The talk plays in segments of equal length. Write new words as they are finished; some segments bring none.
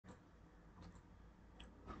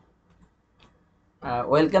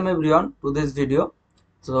Welcome everyone to this video.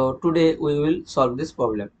 So today we will solve this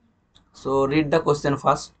problem. So read the question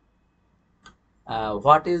first.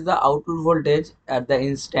 What is the output voltage at the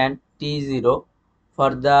instant t0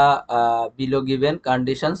 for the below given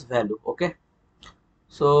conditions value? Okay.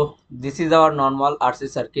 So this is our normal RC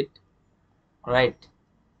circuit, right?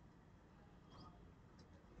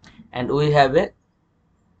 And we have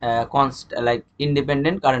a constant like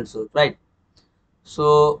independent current source, right?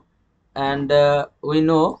 So and we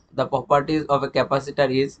know the properties of a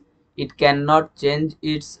capacitor is it cannot change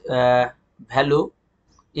its value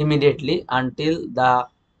immediately until the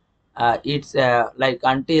it's like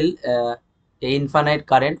until a infinite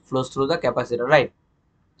current flows through the capacitor, right?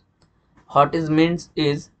 What is means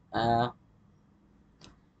is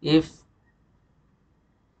if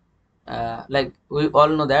like we all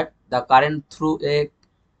know that the current through a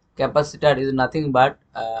capacitor is nothing but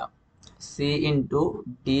C into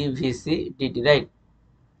dVc dt, right?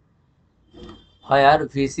 Where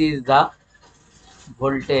Vc is the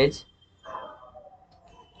voltage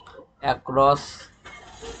across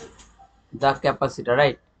the capacitor,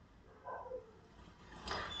 right?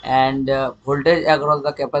 And voltage across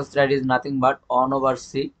the capacitor is nothing but 1 over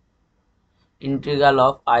C integral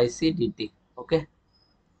of IC dt. Okay.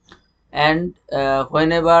 And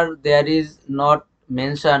whenever there is not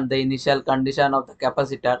mentioned the initial condition of the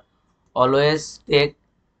capacitor, always take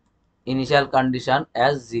initial condition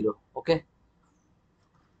as 0. Okay,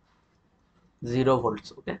 0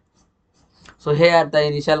 volts. Okay, so here the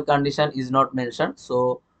initial condition is not mentioned,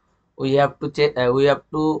 so we have to check we have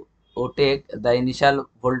to take the initial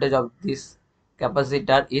voltage of this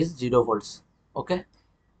capacitor is 0 volts. Okay,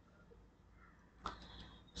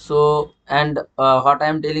 so and what I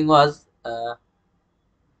am telling was the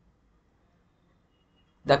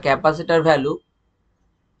capacitor value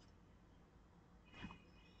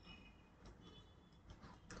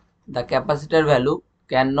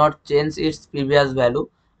cannot change its previous value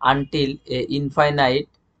until a infinite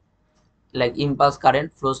like impulse current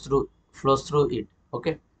flows through it.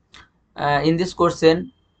 Okay, in this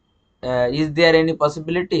question is there any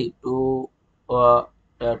possibility uh,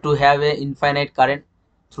 to have a infinite current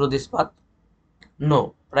through this path?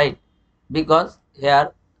 No, right? Because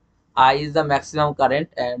here I is the maximum current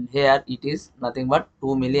and here it is nothing but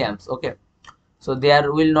 2 milliamps. Okay, so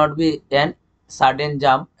there will not be an sudden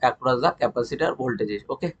jump across the capacitor voltages.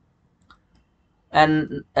 Okay,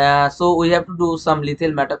 and so we have to do some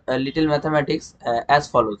little mathematics as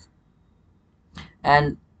follows,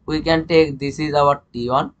 and we can take this is our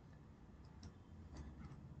T1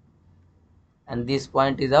 and this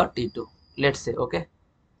point is our T2, let's say. Okay,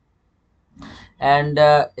 and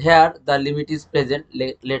here the limit is present,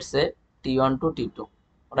 let's say T1 to T2,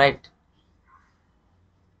 right?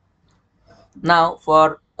 Now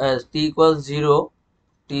for t equals 0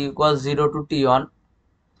 to T1,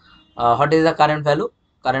 what is the current value?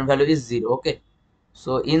 Current value is 0. Okay,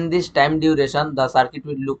 so in this time duration the circuit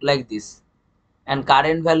will look like this, and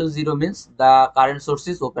current value 0 means the current source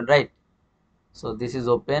is open, right? So this is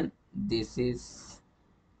open, this is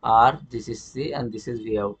R, this is C, and this is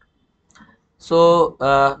V out. So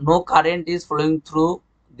no current is flowing through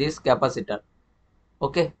this capacitor.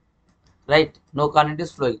 Okay, right? No current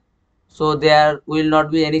is flowing, so there will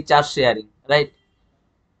not be any charge sharing, right?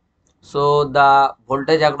 So the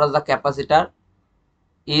voltage across the capacitor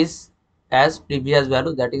is as previous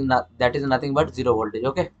value, that is nothing but 0 voltage.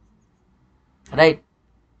 Okay, right?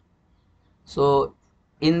 So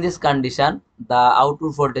in this condition the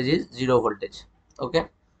output voltage is 0 voltage. Okay,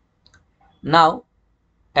 now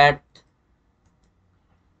at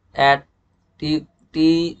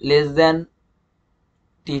t less than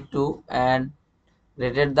T2 and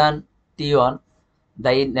greater than T1,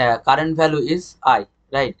 the current value is I,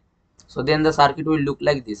 right? So then the circuit will look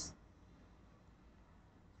like this.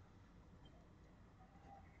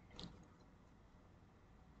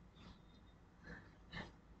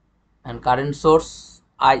 And current source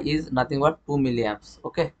I is nothing but 2 milliamps.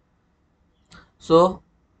 Okay, so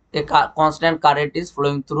a constant current is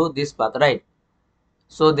flowing through this path, right?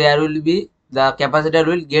 So there will be the capacitor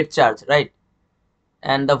will get charged, right?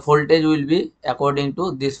 And the voltage will be according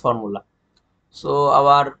to this formula. So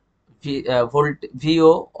our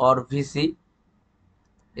VO or VC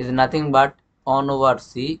is nothing but 1 over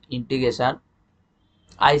C integration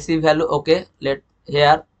IC value. Okay, let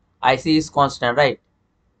here IC is constant, right,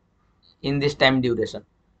 in this time duration.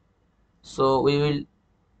 So we will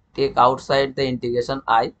take outside the integration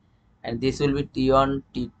I, and this will be T1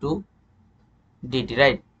 T2 dt,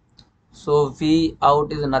 right? So V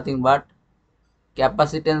out is nothing but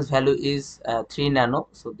capacitance value is 3 nano,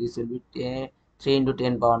 so this will be 3 into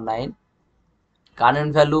 10 power 9.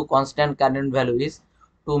 current value, constant current value is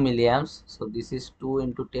 2 milliamps. So this is 2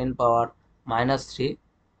 into 10 power minus 3,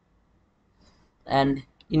 and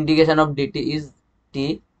integration of dt is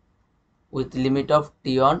t with limit of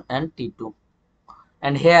t1 and t2.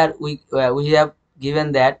 And here we have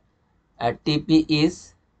given that TP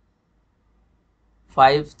is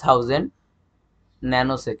 5000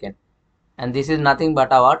 nanosecond, and this is nothing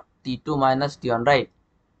but our T2 minus T1, right?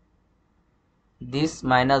 This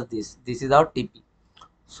minus this is our TP.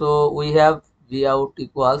 So we have V out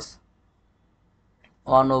equals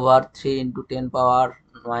 1 over 3 into 10 power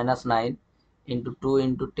minus 9 into 2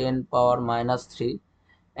 into 10 power minus 3,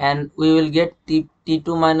 and we will get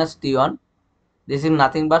T2 minus T1. This is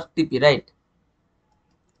nothing but TP, right?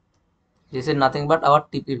 This is nothing but our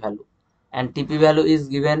TP value, and TP value is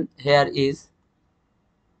given here is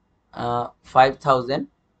 5000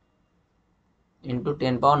 into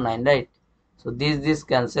 10 power 9, right? So this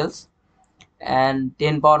cancels, and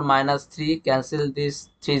 10 power minus 3 cancel these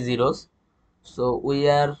 3 zeros. So we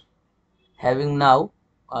are having now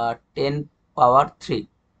 10 power 3.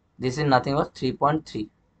 This is nothing but 3.3.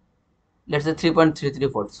 Let's say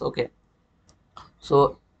 3.33 volts. Okay.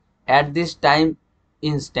 So at this time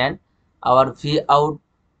instant, our V out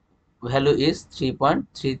value is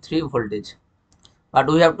 3.33 voltage. But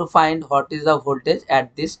we have to find what is the voltage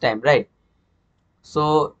at this time, right?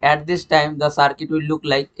 So at this time the circuit will look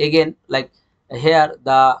like, again, like here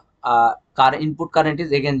the input current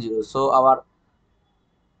is again 0. So our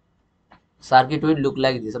circuit will look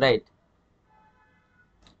like this, right?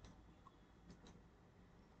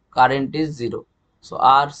 Current is 0. So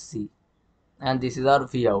RC, and this is our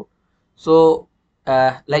V out. So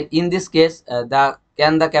like in this case, the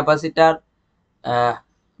capacitor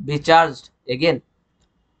be charged again?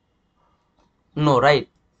 No, right?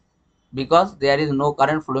 Because there is no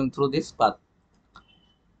current flowing through this path.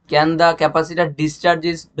 Can the capacitor discharge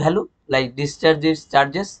its value, like discharge its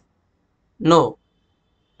charges? No,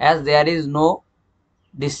 as there is no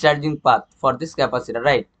discharging path for this capacitor,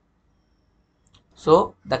 right?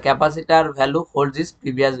 So the capacitor value holds its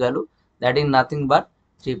previous value, that is nothing but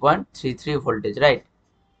 3.33 voltage, right?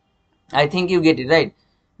 I think you get it, right?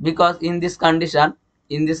 Because in this condition,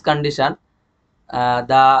 the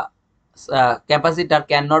capacitor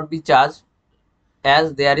cannot be charged,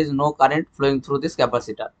 as there is no current flowing through this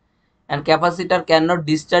capacitor, and capacitor cannot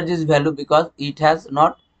discharge its value because it has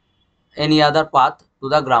not any other path to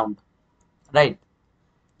the ground, right?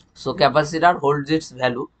 So capacitor holds its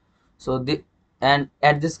value. So and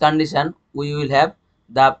at this condition we will have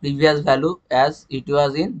the previous value as it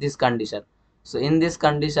was in this condition. So in this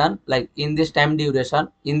condition, like in this time duration,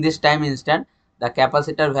 in this time instant, the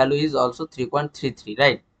capacitor value is also 3.33,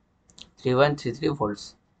 right? 3.33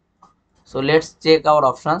 volts. So let's check our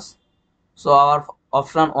options. So our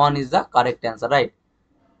option 1 is the correct answer, right?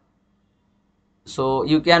 So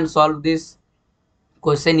you can solve this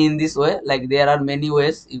question in this way, like there are many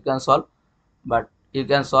ways you can solve, but you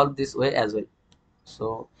can solve this way as well.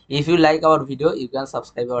 So if you like our video, you can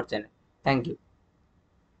subscribe our channel. Thank you.